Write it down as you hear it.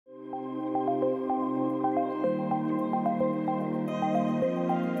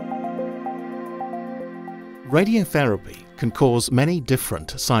Radiotherapy can cause many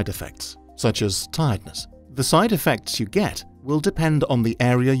different side effects, such as tiredness. The side effects you get will depend on the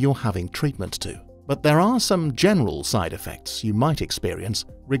area you're having treatment to, but there are some general side effects you might experience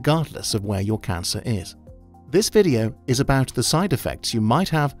regardless of where your cancer is. This video is about the side effects you might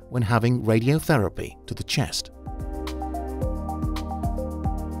have when having radiotherapy to the chest.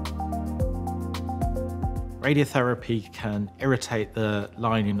 Radiotherapy can irritate the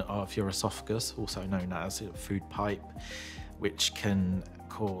lining of your esophagus, also known as a food pipe, which can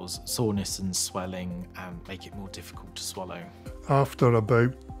cause soreness and swelling and make it more difficult to swallow. After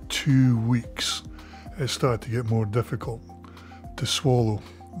about 2 weeks, it started to get more difficult to swallow.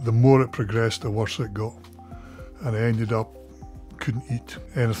 The more it progressed, the worse it got. And I ended up couldn't eat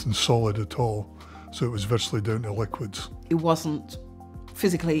anything solid at all, so it was virtually down to liquids. It wasn't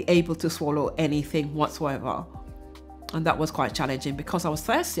physically able to swallow anything whatsoever, and that was quite challenging because I was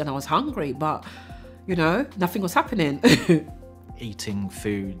thirsty and I was hungry, but you know, nothing was happening. Eating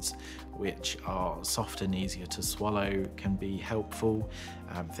foods which are soft and easier to swallow can be helpful.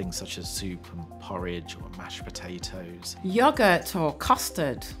 Things such as soup and porridge or mashed potatoes. Yogurt or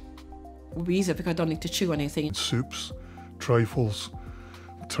custard will be easier because I don't need to chew anything. Soups, trifles,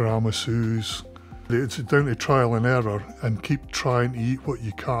 tiramisus. It's down to trial and error, and keep trying to eat what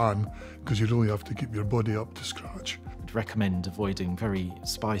you can because you really have to keep your body up to scratch. I'd recommend avoiding very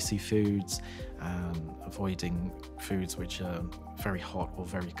spicy foods and avoiding foods which are very hot or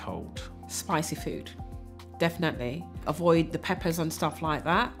very cold. Spicy food, definitely. Avoid the peppers and stuff like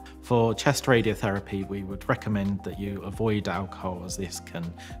that. For chest radiotherapy, we would recommend that you avoid alcohol, as this can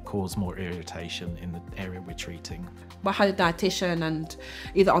cause more irritation in the area we're treating. I had a dietitian, and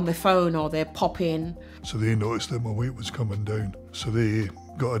either on the phone or they're popping. So they noticed that my weight was coming down. So they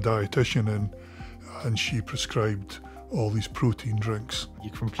got a dietitian in, and she prescribed all these protein drinks.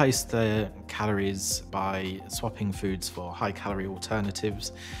 You can replace the calories by swapping foods for high-calorie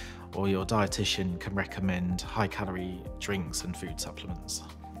alternatives, or your dietitian can recommend high-calorie drinks and food supplements.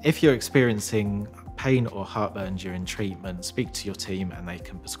 If you're experiencing pain or heartburn during treatment, speak to your team and they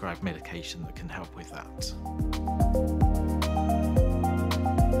can prescribe medication that can help with that.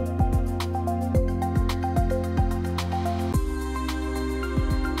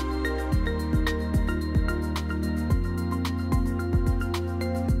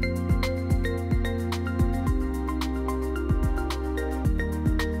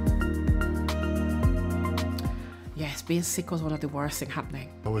 Being sick was one of the worst things happening.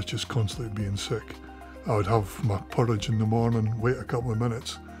 I was just constantly being sick. I would have my porridge in the morning, wait a couple of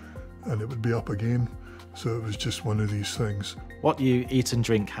minutes, and it would be up again. So it was just one of these things. What you eat and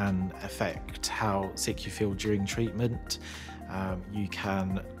drink can affect how sick you feel during treatment. You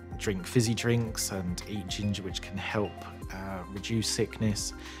can drink fizzy drinks and eat ginger, which can help reduce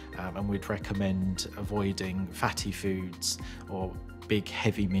sickness. And we'd recommend avoiding fatty foods or big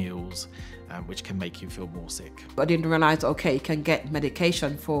heavy meals, which can make you feel more sick. I didn't realise, okay, you can get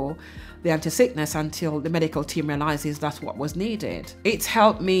medication for the anti-sickness until the medical team realises that's what was needed. It's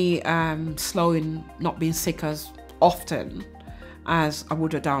helped me slowing not being sick as often as I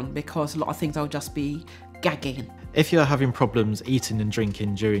would have done, because a lot of things I would just be gagging. If you're having problems eating and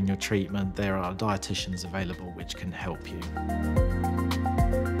drinking during your treatment, there are dietitians available which can help you.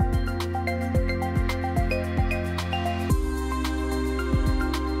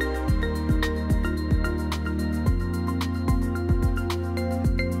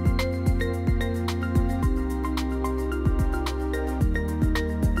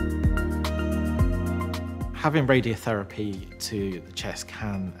 Having radiotherapy to the chest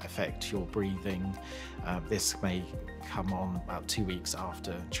can affect your breathing. This may come on about 2 weeks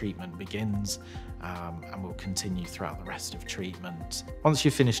after treatment begins and will continue throughout the rest of treatment. Once you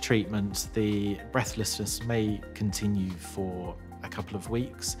finish treatment, the breathlessness may continue for a couple of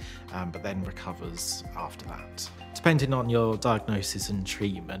weeks, but then recovers after that. Depending on your diagnosis and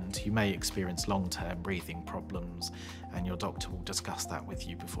treatment, you may experience long-term breathing problems, and your doctor will discuss that with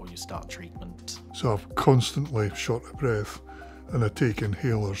you before you start treatment. So I've constantly short of breath, and I take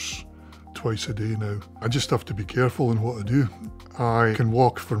inhalers twice a day now. I just have to be careful in what I do. I can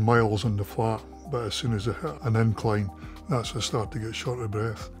walk for miles on the flat, but as soon as I hit an incline, that's when I start to get short of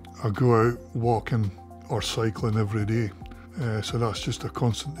breath. I go out walking or cycling every day. So that's just a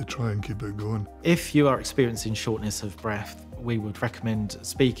constant to try and keep it going. If you are experiencing shortness of breath, we would recommend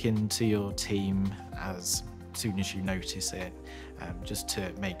speaking to your team as soon as you notice it, just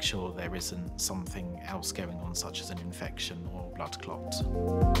to make sure there isn't something else going on, such as an infection or blood clot.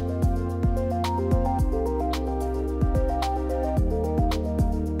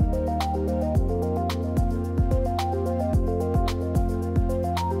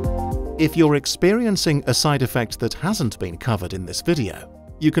 If you're experiencing a side effect that hasn't been covered in this video,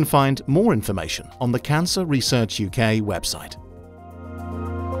 you can find more information on the Cancer Research UK website.